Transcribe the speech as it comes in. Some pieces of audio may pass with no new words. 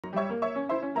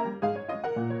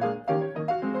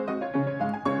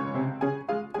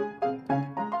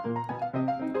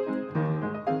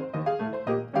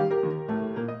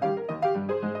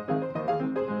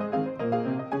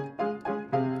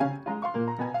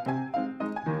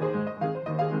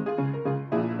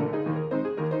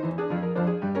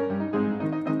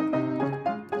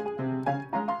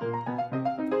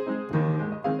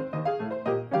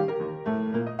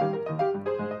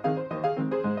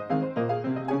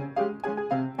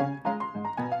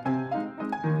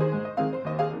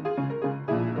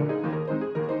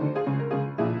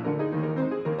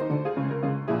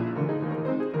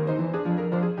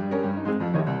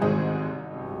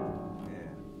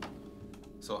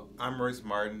So I'm Royce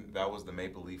Martin. That was the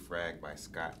Maple Leaf Rag by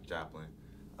Scott Joplin.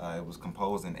 It was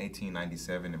composed in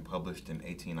 1897 and published in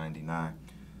 1899.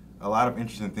 A lot of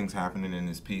interesting things happening in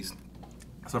this piece.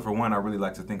 So for one, I really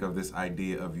like to think of this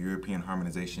idea of European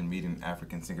harmonization meeting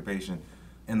African syncopation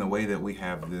in the way that we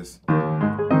have this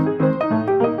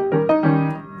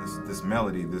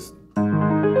melody,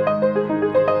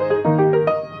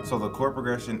 so the chord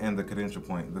progression and the cadential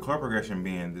point. The chord progression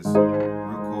being this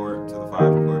root chord to the 5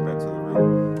 chord back to the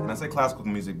root. And I say classical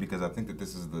music because I think that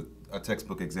this is a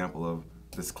textbook example of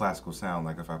this classical sound.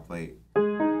 Like if I played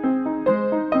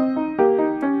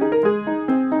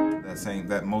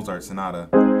that Mozart sonata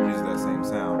uses that same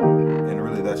sound, and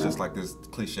really that's just like this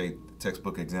cliche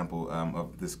textbook example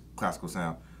of this classical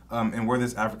sound. And where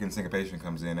this African syncopation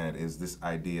comes in at is this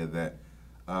idea that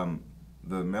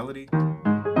the melody is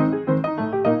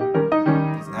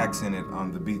accented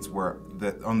on the beats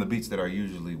that are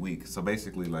usually weak. So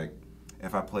basically, like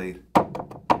if I played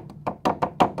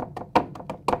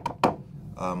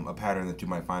a pattern that you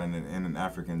might find in an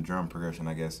African drum progression,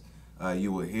 I guess,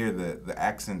 you will hear the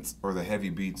accents or the heavy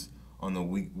beats on the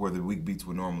weak, where the weak beats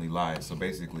would normally lie. So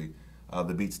basically,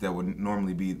 the beats that would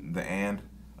normally be the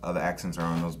accents are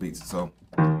on those beats. So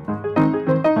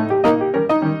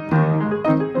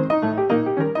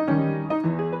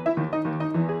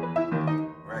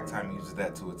ragtime uses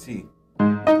that to a T.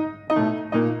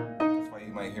 That's why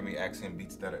you might hear me accent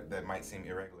beats that might seem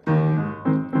irregular.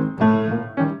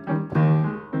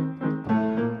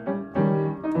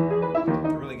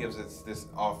 It really gives it this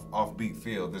offbeat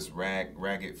feel, this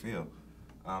ragged feel.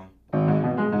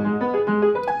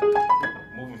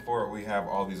 Moving forward, we have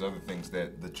all these other things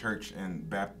that the church and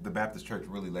the Baptist church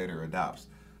really later adopts.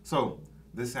 So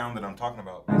this sound that I'm talking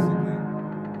about basically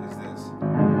is this.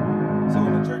 So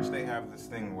in the church, they have this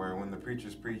thing where when the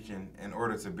preacher's preaching, in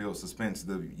order to build suspense,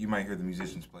 you might hear the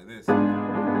musicians play this. And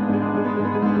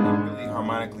really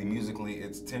harmonically, musically,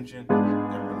 it's tension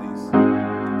and release.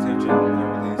 Tension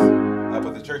and release.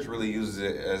 But the church really uses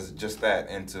it as just that,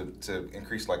 and to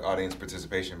increase like audience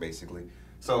participation, basically.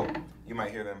 So you might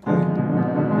hear them play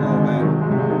all that.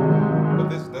 But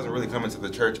this doesn't really come into the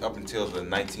church up until the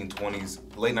 1920s,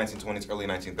 late 1920s, early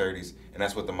 1930s, and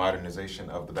that's with the modernization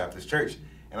of the Baptist church.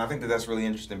 And I think that that's really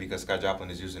interesting because Scott Joplin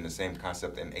is using the same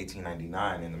concept in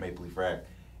 1899 in the Maple Leaf Rag,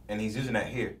 and he's using that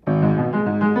here. That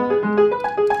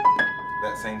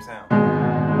same sound.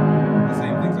 The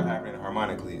same things are happening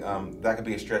harmonically. That could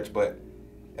be a stretch, but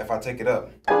if I take it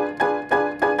up and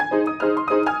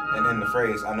in the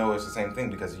phrase, I know it's the same thing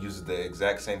because it uses the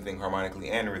exact same thing harmonically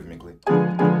and rhythmically.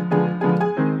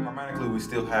 Harmonically, we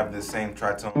still have this same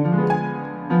tritone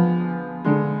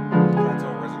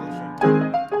resolution,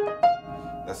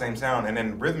 the same sound, and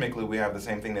then rhythmically, we have the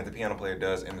same thing that the piano player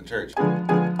does in the church.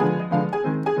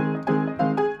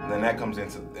 Then that comes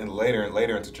into later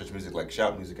into church music, like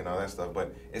shout music and all that stuff,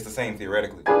 but it's the same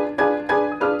theoretically.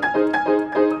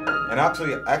 And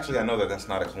actually, I know that that's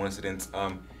not a coincidence.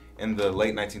 In the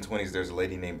late 1920s, there's a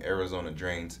lady named Arizona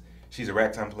Drains. She's a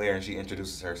ragtime player, and she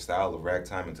introduces her style of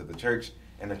ragtime into the church,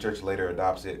 and the church later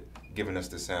adopts it, giving us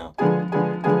this sound.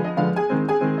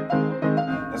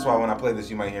 That's why when I play this,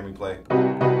 you might hear me play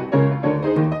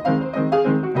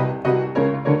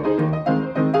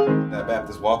that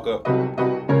Baptist walk up.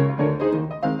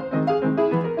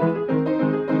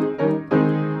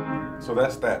 So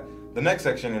that's that. The next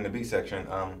section, in the B section,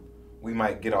 we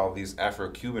might get all these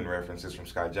Afro-Cuban references from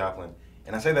Scott Joplin.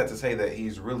 And I say that to say that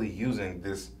he's really using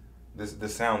this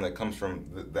sound that comes from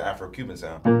the Afro-Cuban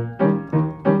sound.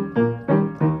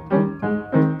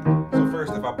 So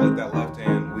first, if I play that left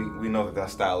hand, we know that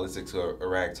that's stylistic to a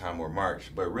ragtime or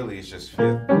march, but really it's just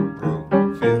fifth, root,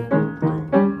 fifth, root,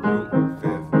 root,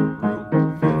 fifth, root,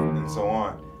 fifth, and so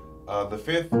on. The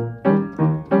fifth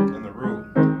and the root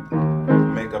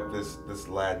make up this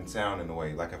Latin sound in a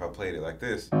way. Like if I played it like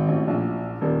this.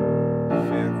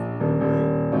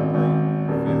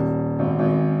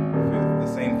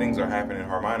 Things are happening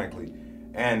harmonically,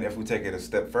 And if we take it a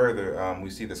step further, we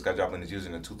see that Scott Joplin is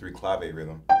using a 2/3 clave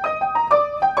rhythm.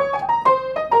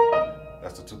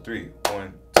 That's the 2/3.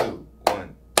 1, 2,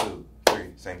 1, 2,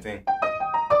 3. Same thing. 1,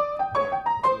 2,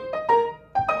 3,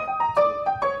 1, 2,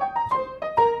 1, 2,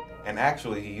 3. And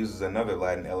actually, he uses another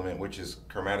Latin element, which is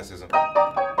chromaticism,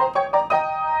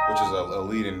 which is a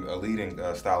leading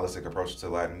stylistic approach to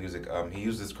Latin music. He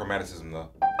uses chromaticism though.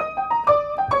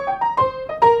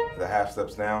 The half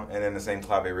steps down, and then the same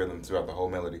clave rhythm throughout the whole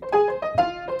melody. 1, 2,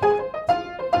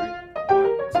 3,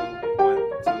 1, 2, 1,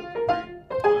 2, 3,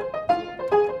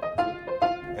 1,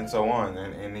 2, and so on.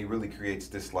 And he really creates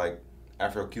this like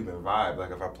Afro-Cuban vibe.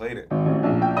 Like if I played it.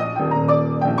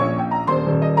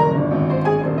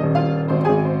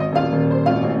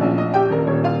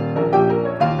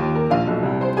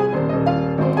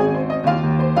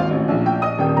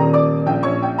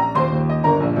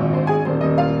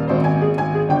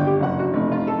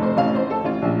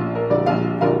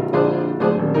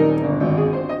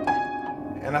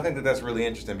 And I think that that's really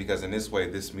interesting because in this way,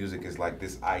 this music is like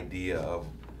this idea of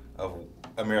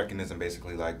Americanism,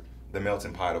 basically, like the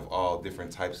melting pot of all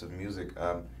different types of music.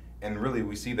 And really,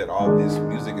 we see that all this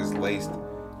music is laced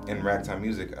in ragtime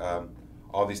music.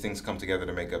 All these things come together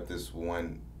to make up this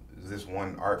one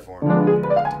art form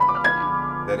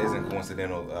that isn't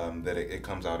coincidental that it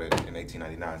comes out in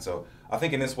 1899. So I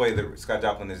think in this way that Scott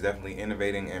Joplin is definitely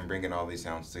innovating and bringing all these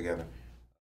sounds together.